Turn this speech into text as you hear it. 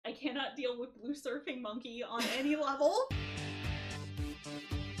cannot deal with Blue Surfing Monkey on any level.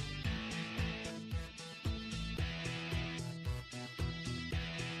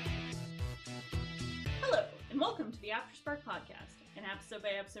 Hello, and welcome to the After Spark Podcast, an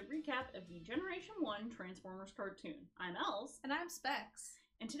episode-by-episode recap of the Generation 1 Transformers cartoon. I'm Els. And I'm Specs.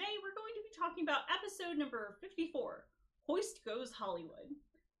 And today we're going to be talking about episode number 54, Hoist Goes Hollywood.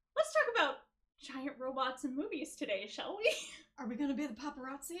 Let's talk about giant robots in movies today, shall we? Are we going to be the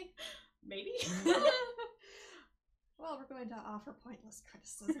paparazzi? Maybe. Well, we're going to offer pointless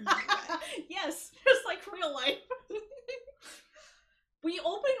criticism anyway. Yes, just like real life. We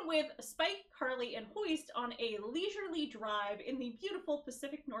open with Spike, Carly, and Hoist on a leisurely drive in the beautiful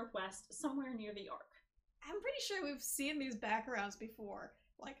Pacific Northwest, somewhere near the Ark. I'm pretty sure we've seen these backgrounds before.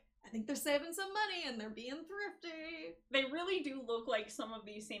 Like, I think they're saving some money and they're being thrifty. They really do look like some of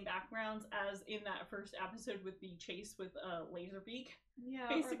the same backgrounds as in that first episode with the chase with Laserbeak. Yeah,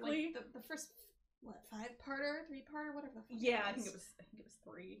 basically. or like the first, what, 5-parter, 3-parter, whatever the fuck. Yeah, I think it was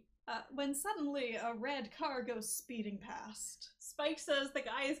 3. When suddenly a red car goes speeding past. Spike says the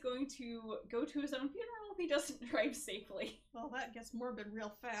guy is going to go to his own funeral if he doesn't drive safely. Well, that gets morbid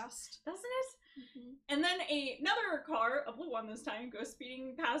real fast. Doesn't it? Mm-hmm. And then another car, a blue one this time, goes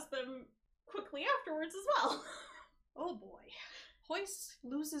speeding past them quickly afterwards as well. Oh boy. Hoist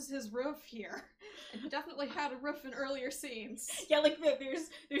loses his roof here. And he definitely had a roof in earlier scenes. Yeah, like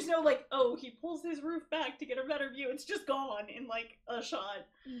there's no like, oh, he pulls his roof back to get a better view. It's just gone in like a shot.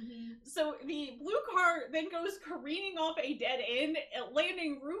 Mm-hmm. So the blue car then goes careening off a dead end,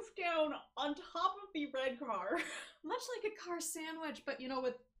 landing roof down on top of the red car. Much like a car sandwich, but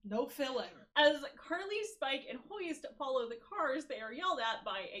with no filling. As Carly, Spike, and Hoist follow the cars, they are yelled at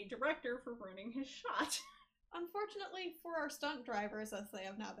by a director for ruining his shot. Unfortunately for our stunt drivers, as they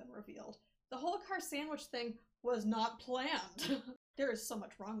have now been revealed, the whole car sandwich thing was not planned. There is so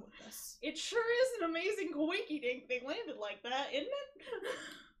much wrong with this. It sure is an amazing coinky-dink they landed like that, isn't it?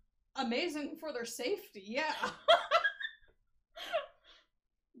 Amazing for their safety, yeah.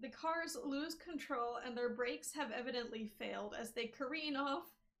 The cars lose control and their brakes have evidently failed as they careen off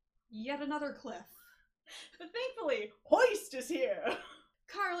yet another cliff. But thankfully, Hoist is here!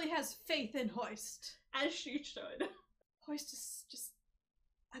 Carly has faith in Hoist. As she should. Hoist is just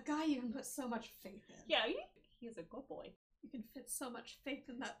a guy you can put so much faith in. Yeah, he's a good boy. You can fit so much faith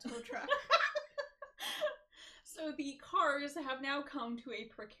in that tow truck. So the cars have now come to a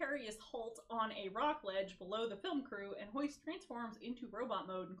precarious halt on a rock ledge below the film crew, and Hoist transforms into robot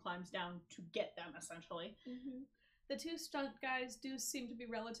mode and climbs down to get them, essentially. Mm-hmm. The two stunt guys do seem to be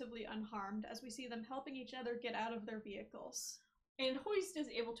relatively unharmed, as we see them helping each other get out of their vehicles. And Hoist is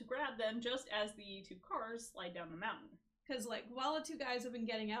able to grab them just as the two cars slide down the mountain. Because, while the two guys have been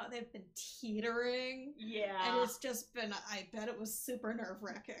getting out, they've been teetering. Yeah. And it's just been, I bet it was super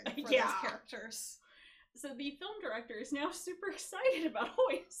nerve-wracking for yeah. those characters. So the film director is now super excited about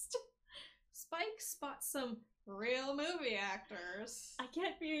Hoist. Spike spots some real movie actors. I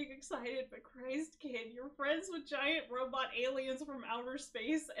get being excited, but Christ, kid, you're friends with giant robot aliens from outer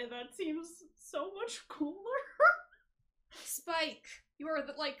space, and that seems so much cooler. Spike, you are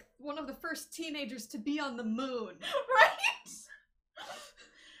one of the first teenagers to be on the moon. Right?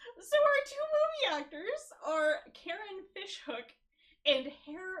 So our two movie actors are Karen Fishhook and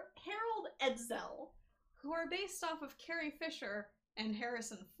Harold Edsel, who are based off of Carrie Fisher and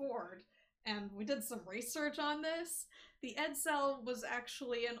Harrison Ford. And we did some research on this. The Edsel was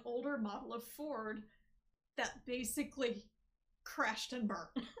actually an older model of Ford that basically crashed and burned.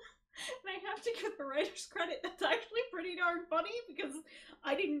 And I have to give the writers credit, that's actually pretty darn funny, because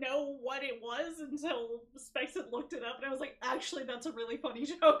I didn't know what it was until Specs had looked it up, and I was like, actually, that's a really funny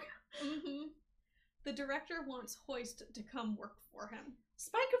joke. Mm-hmm. The director wants Hoist to come work for him.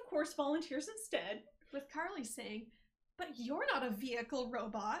 Spike, of course, volunteers instead, with Carly saying, "But you're not a vehicle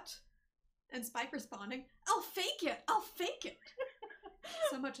robot." And Spike responding, "I'll fake it! I'll fake it!"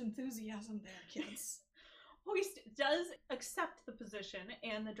 So much enthusiasm there, kids. Hoist does accept the position,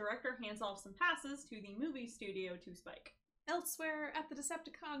 and the director hands off some passes to the movie studio to Spike. Elsewhere, at the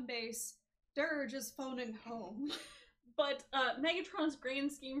Decepticon base, Dirge is phoning home. But Megatron's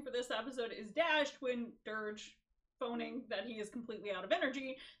grand scheme for this episode is dashed when Dirge, phoning that he is completely out of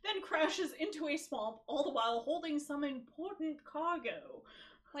energy, then crashes into a swamp, all the while holding some important cargo.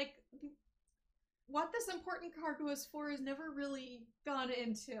 What this important cargo is for is never really gone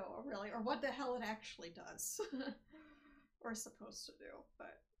into, or what the hell it actually does. Or is supposed to do,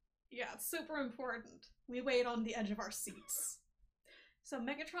 but yeah, it's super important. We wait on the edge of our seats. So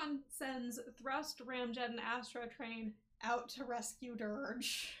Megatron sends Thrust, Ramjet, and Astro Train out to rescue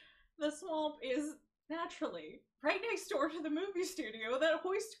Dirge. The swamp is naturally right next door to the movie studio that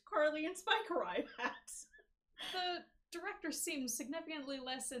Hoist, Carly, and Spike arrive at. The director seems significantly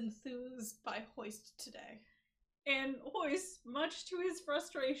less enthused by Hoist today. And Hoist, much to his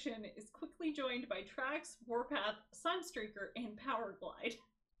frustration, is quickly joined by Trax, Warpath, Sunstreaker, and Powerglide.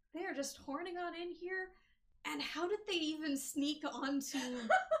 They are just horning on in here, and how did they even sneak onto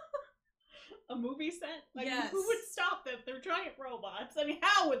A movie set? I mean, Yes. who would stop them? They're giant robots. I mean,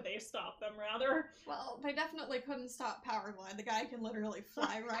 how would they stop them, rather? Well, they definitely couldn't stop Powerglide. The guy can literally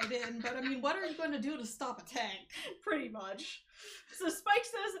fly right in, but I mean, what are you going to do to stop a tank? Pretty much. So Spike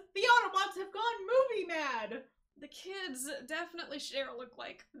says, the Autobots have gone movie mad! The kids definitely share a look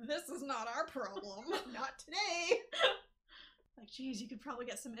like, this is not our problem. Not today. Like, geez, you could probably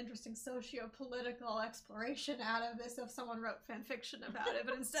get some interesting socio-political exploration out of this if someone wrote fanfiction about it,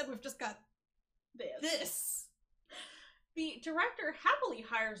 but instead we've just got this. The director happily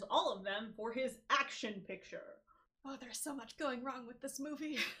hires all of them for his action picture. Oh, there's so much going wrong with this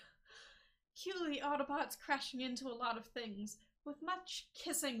movie. Cue the Autobots crashing into a lot of things, with much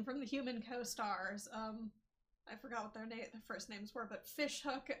kissing from the human co-stars. I forgot what their first names were, but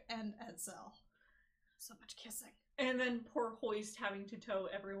Fishhook and Edsel. So much kissing. And then poor Hoist having to tow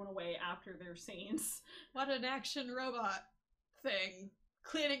everyone away after their scenes. What an action robot thing.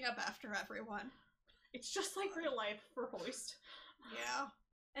 Cleaning up after everyone. It's just like real life for Hoist. Yeah.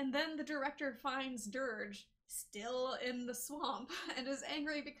 And then the director finds Dirge still in the swamp and is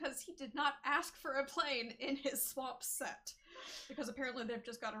angry because he did not ask for a plane in his swamp set. Because apparently they've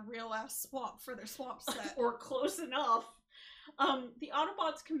just got a real ass swamp for their swamp set. Or close enough. The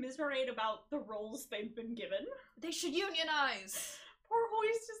Autobots commiserate about the roles they've been given. They should unionize! Poor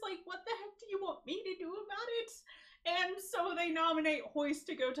Hoist is like, what the heck do you want me to do about it? And so they nominate Hoist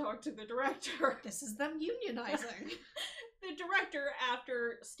to go talk to the director. This is them unionizing. The director,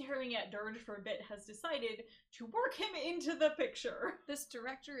 after staring at Dirge for a bit, has decided to work him into the picture. This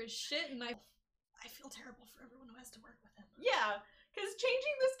director is shit, and I feel terrible for everyone who has to work with him. Yeah, because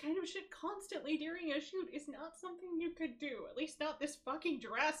changing this kind of shit constantly during a shoot is not something you could do. At least not this fucking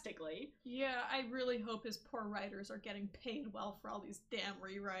drastically. Yeah, I really hope his poor writers are getting paid well for all these damn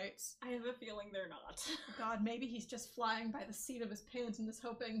rewrites. I have a feeling they're not. God, maybe he's just flying by the seat of his pants and is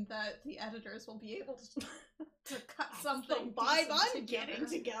hoping that the editors will be able to cut something The vibe decent I'm getting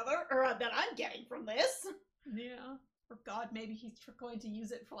together, or that I'm getting from this. Yeah. Or God, maybe he's going to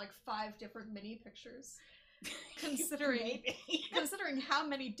use it for like 5 different mini pictures. Considering how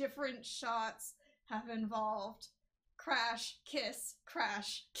many different shots have involved crash, kiss,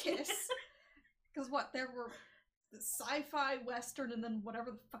 crash, kiss. Because what, there were the sci-fi, western, and then whatever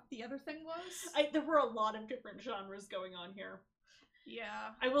the fuck the other thing was? There were a lot of different genres going on here.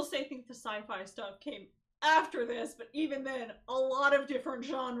 Yeah. I will say I think the sci-fi stuff came after this, but even then, a lot of different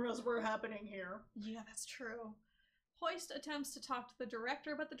genres were happening here. Yeah, that's true. Hoist attempts to talk to the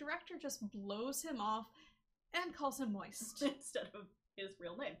director, but the director just blows him off and calls him Moist. Instead of his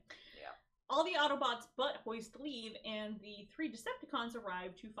real name. Yeah. All the Autobots but Hoist leave, and the 3 Decepticons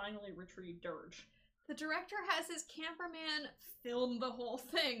arrive to finally retrieve Dirge. The director has his cameraman film the whole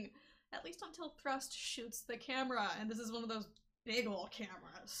thing, at least until Thrust shoots the camera, and this is one of those big ol'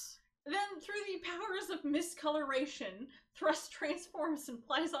 cameras. Then, through the powers of miscoloration, Thrust transforms and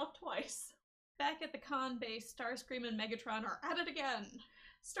flies off twice. Back at the con base, Starscream and Megatron are at it again.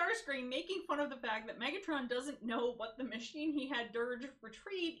 Starscream making fun of the fact that Megatron doesn't know what the machine he had Dirge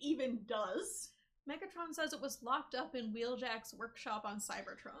retrieve even does. Megatron says it was locked up in Wheeljack's workshop on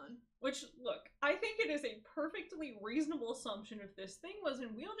Cybertron. Which, look, I think it is a perfectly reasonable assumption if this thing was in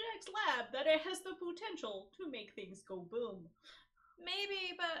Wheeljack's lab that it has the potential to make things go boom.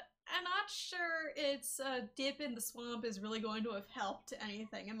 Maybe, but I'm not sure its dip in the swamp is really going to have helped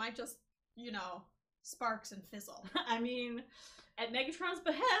anything. It might just, sparks and fizzle. I mean, at Megatron's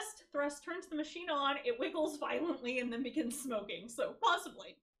behest, Thrust turns the machine on, it wiggles violently, and then begins smoking, so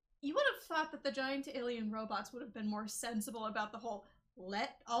possibly. You would have thought that the giant alien robots would have been more sensible about the whole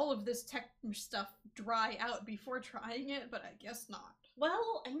let all of this tech stuff dry out before trying it, but I guess not.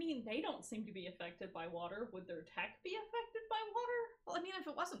 Well, I mean, they don't seem to be affected by water. Would their tech be affected by water? Well, I mean, if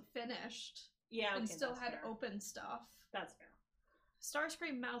it wasn't finished Yeah, and okay, still that's had fair. open stuff. That's fair.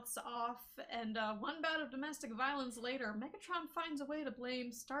 Starscream mouths off, and one bout of domestic violence later, Megatron finds a way to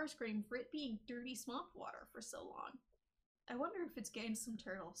blame Starscream for it being dirty swamp water for so long. I wonder if it's gained some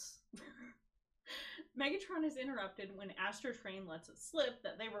turtles. Megatron is interrupted when Astrotrain lets it slip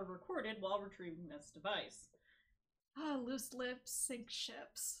that they were recorded while retrieving this device. Loose lips sink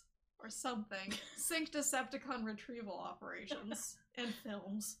ships. Or something. Sink Decepticon retrieval operations. And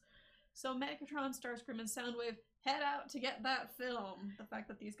films. So Megatron, Starscream, and Soundwave head out to get that film. The fact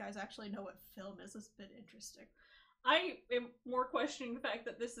that these guys actually know what film is a bit interesting. I am more questioning the fact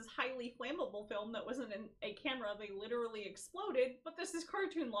that this is highly flammable film that wasn't in a camera. They literally exploded, but this is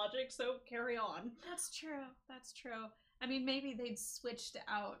cartoon logic, so carry on. That's true. That's true. I mean, maybe they'd switched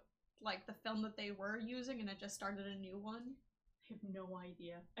out, like, the film that they were using and it just started a new one. I have no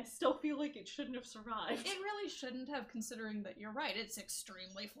idea. I still feel like it shouldn't have survived. It really shouldn't have, considering that you're right, it's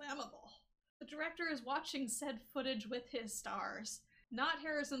extremely flammable. The director is watching said footage with his stars. Not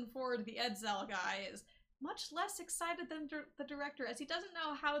Harrison Ford, the Edsel guy, is much less excited than the director, as he doesn't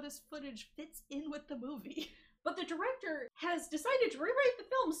know how this footage fits in with the movie. But the director has decided to rewrite the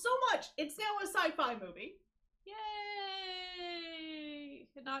film so much, it's now a sci-fi movie. Yay!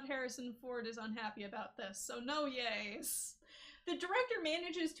 Not Harrison Ford is unhappy about this, so no yays. The director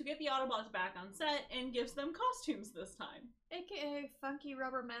manages to get the Autobots back on set and gives them costumes this time. AKA funky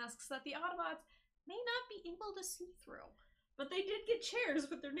rubber masks that the Autobots may not be able to see through. But they did get chairs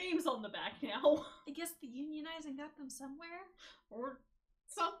with their names on the back now. I guess the unionizing got them somewhere? Or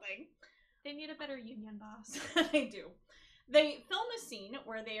something. They need a better union boss. They do. They film a scene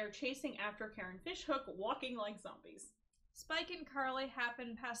where they are chasing after Karen Fishhook, walking like zombies. Spike and Carly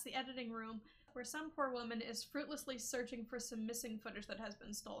happen past the editing room, where some poor woman is fruitlessly searching for some missing footage that has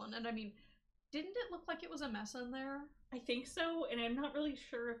been stolen. And I mean, didn't it look like it was a mess in there? I think so, and I'm not really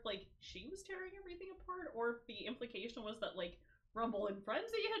sure if, like, she was tearing everything apart, or if the implication was that, like, Rumble and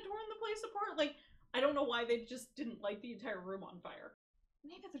Frenzy had torn the place apart. Like, I don't know why they just didn't light the entire room on fire.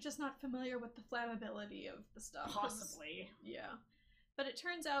 Maybe they're just not familiar with the flammability of the stuff. Possibly. Yeah. But it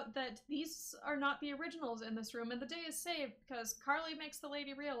turns out that these are not the originals in this room, and the day is saved because Carly makes the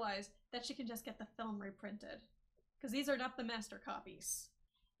lady realize that she can just get the film reprinted. Because these are not the master copies.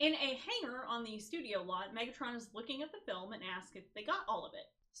 In a hangar on the studio lot, Megatron is looking at the film and asks if they got all of it.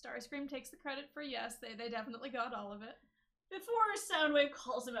 Starscream takes the credit for yes, they definitely got all of it. Before Soundwave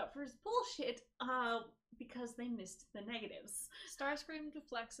calls him out for his bullshit, because they missed the negatives. Starscream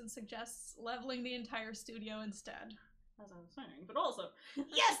deflects and suggests leveling the entire studio instead. As I was saying, but also,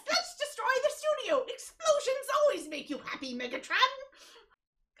 yes, let's destroy the studio! Explosions always make you happy, Megatron!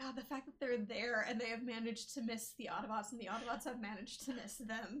 God, the fact that they're there and they have managed to miss the Autobots and the Autobots have managed to miss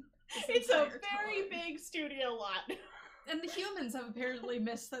them. It's a very big studio lot. And the humans have apparently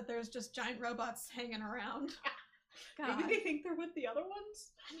missed that there's just giant robots hanging around. God. Maybe they think they're with the other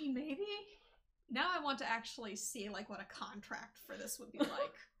ones? I mean, maybe. Now I want to actually see, like, what a contract for this would be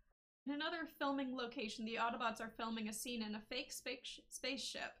like. In another filming location, the Autobots are filming a scene in a fake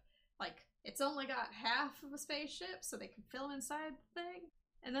spaceship. Like, it's only got half of a spaceship, so they can film inside the thing.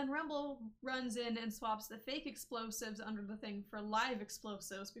 And then Rumble runs in and swaps the fake explosives under the thing for live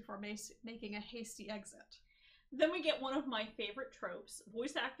explosives before making a hasty exit. Then we get one of my favorite tropes,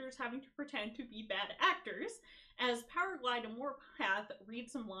 voice actors having to pretend to be bad actors, as Powerglide and Warpath read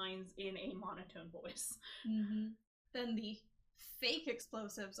some lines in a monotone voice. Mm-hmm. Then the fake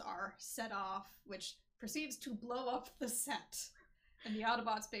explosives are set off, which proceeds to blow up the set. And the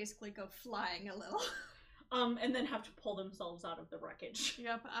Autobots basically go flying a little. And then have to pull themselves out of the wreckage.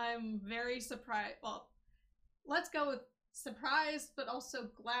 Yep, I'm very surprised. Well, let's go with surprised, but also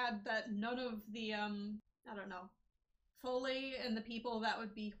glad that none of the, I don't know, Foley and the people that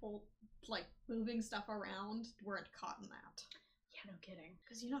would be, moving stuff around weren't caught in that. Yeah, no kidding.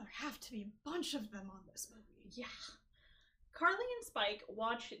 Because, there have to be a bunch of them on this movie. Yeah. Carly and Spike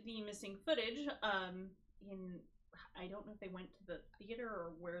watch the missing footage, I don't know if they went to the theater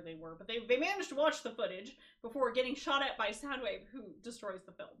or where they were, but they managed to watch the footage before getting shot at by Soundwave, who destroys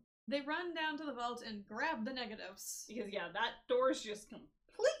the film. They run down to the vault and grab the negatives. Because, yeah, that door's just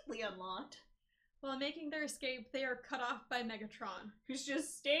completely unlocked. While making their escape, they are cut off by Megatron, who's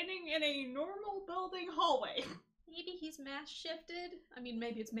just standing in a normal building hallway. Maybe he's mass shifted? I mean,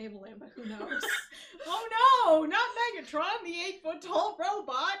 maybe it's Maybelline, but who knows? Oh no! Not Megatron, the 8-foot-tall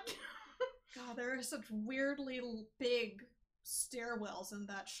robot! God, there are such weirdly big stairwells in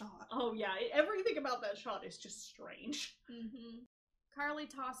that shot. Oh yeah, everything about that shot is just strange. Mm-hmm. Carly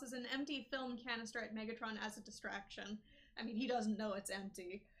tosses an empty film canister at Megatron as a distraction. I mean, he doesn't know it's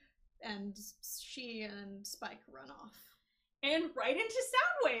empty. And she and Spike run off. And right into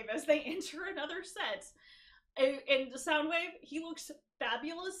Soundwave as they enter another set. And Soundwave, he looks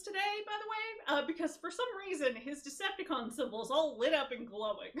fabulous today, by the way, because for some reason his Decepticon symbol is all lit up and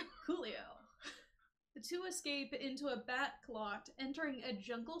glowing. Coolio. The two escape into a bat clot, entering a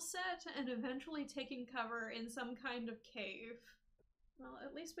jungle set and eventually taking cover in some kind of cave. Well,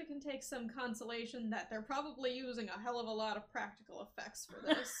 at least we can take some consolation that they're probably using a hell of a lot of practical effects for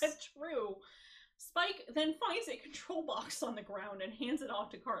this. True. Spike then finds a control box on the ground and hands it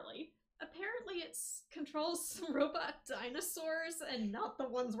off to Carly. Apparently it controls some robot dinosaurs and not the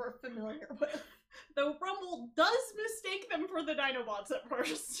ones we're familiar with. Though Rumble does mistake them for the Dinobots at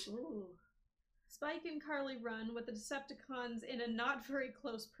first. Ooh. Spike and Carly run with the Decepticons in a not very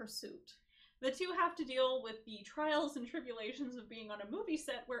close pursuit. The two have to deal with the trials and tribulations of being on a movie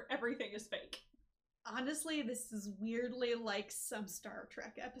set where everything is fake. Honestly, this is weirdly like some Star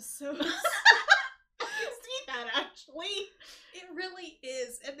Trek episodes. I can see that, actually. It really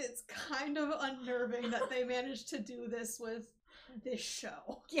is, and it's kind of unnerving that they managed to do this with this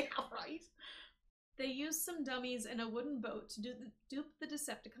show. Yeah, right? They use some dummies in a wooden boat to dupe the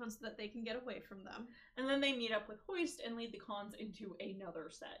Decepticons so that they can get away from them. And then they meet up with Hoist and lead the cons into another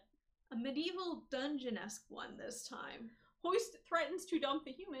set. A medieval dungeon-esque one this time. Hoist threatens to dump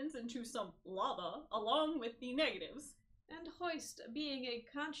the humans into some lava, along with the negatives. And Hoist, being a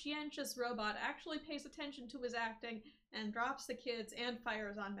conscientious robot, actually pays attention to his acting and drops the kids and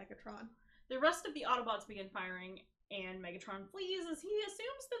fires on Megatron. The rest of the Autobots begin firing, and Megatron flees as he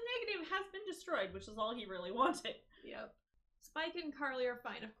assumes the negative has been destroyed, which is all he really wanted. Yep. Spike and Carly are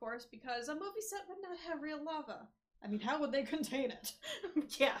fine, of course, because a movie set would not have real lava. I mean, how would they contain it?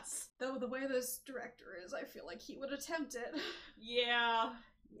 Yes. Though the way this director is, I feel like he would attempt it. Yeah.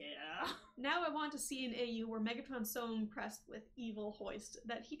 Now I want to see an AU where Megatron's so impressed with evil Hoist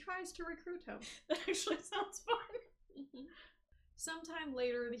that he tries to recruit him. That actually sounds fun. Sometime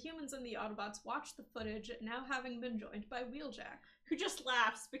later, the humans and the Autobots watch the footage, now having been joined by Wheeljack. Who just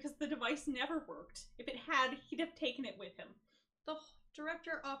laughs because the device never worked. If it had, he'd have taken it with him. The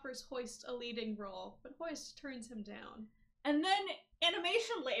director offers Hoist a leading role, but Hoist turns him down. And then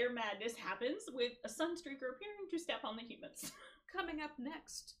animation layer madness happens with a Sunstreaker appearing to step on the humans. Coming up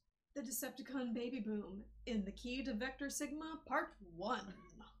next, the Decepticon baby boom in The Key to Vector Sigma Part 1.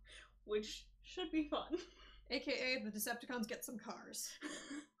 Which should be fun. AKA the Decepticons get some cars.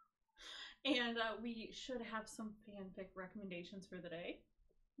 And we should have some fanfic recommendations for the day.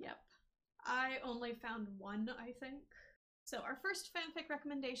 Yep. I only found one, I think. So our first fanfic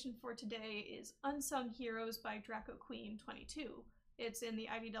recommendation for today is Unsung Heroes by Draco Queen 22. It's in the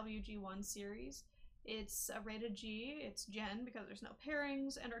IDW G1 series. It's rated G, it's Gen because there's no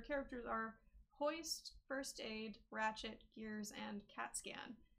pairings, and our characters are Hoist, First Aid, Ratchet, Gears, and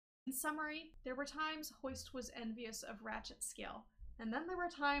CatScan. In summary, there were times Hoist was envious of Ratchet's skill, and then there were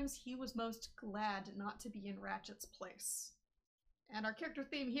times he was most glad not to be in Ratchet's place. And our character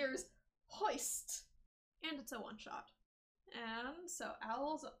theme here is Hoist! And it's a one-shot. And so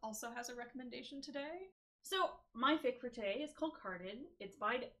Owls also has a recommendation today. So my fic for today is called Carded. It's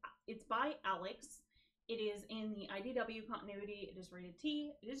by Alex. It is in the IDW continuity. It is rated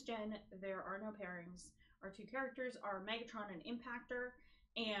T. It is Gen. There are no pairings. Our two characters are Megatron and Impactor.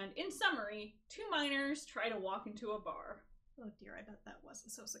 And in summary, two minors try to walk into a bar. Oh dear, I bet that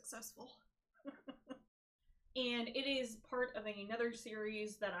wasn't so successful. And it is part of another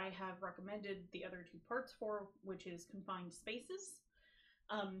series that I have recommended the other two parts for, which is Confined Spaces.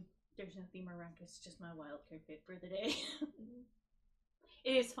 There's no theme around, it's just my wildcard fit for the day.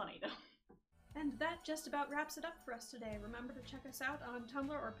 It is funny though. And that just about wraps it up for us today. Remember to check us out on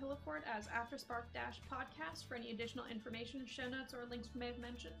Tumblr or Pillowfort as AfterSpark-podcast for any additional information, show notes, or links we may have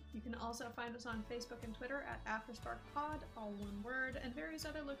mentioned. You can also find us on Facebook and Twitter at AfterSparkPod, all one word, and various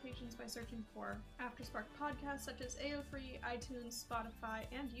other locations by searching for AfterSpark podcasts such as AO3, iTunes, Spotify,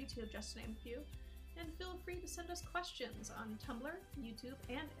 and YouTube, just to name a few. And feel free to send us questions on Tumblr, YouTube,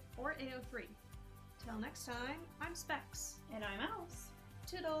 or AO3. Till next time, I'm Specs. And I'm Alice.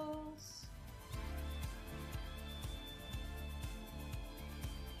 Toodles!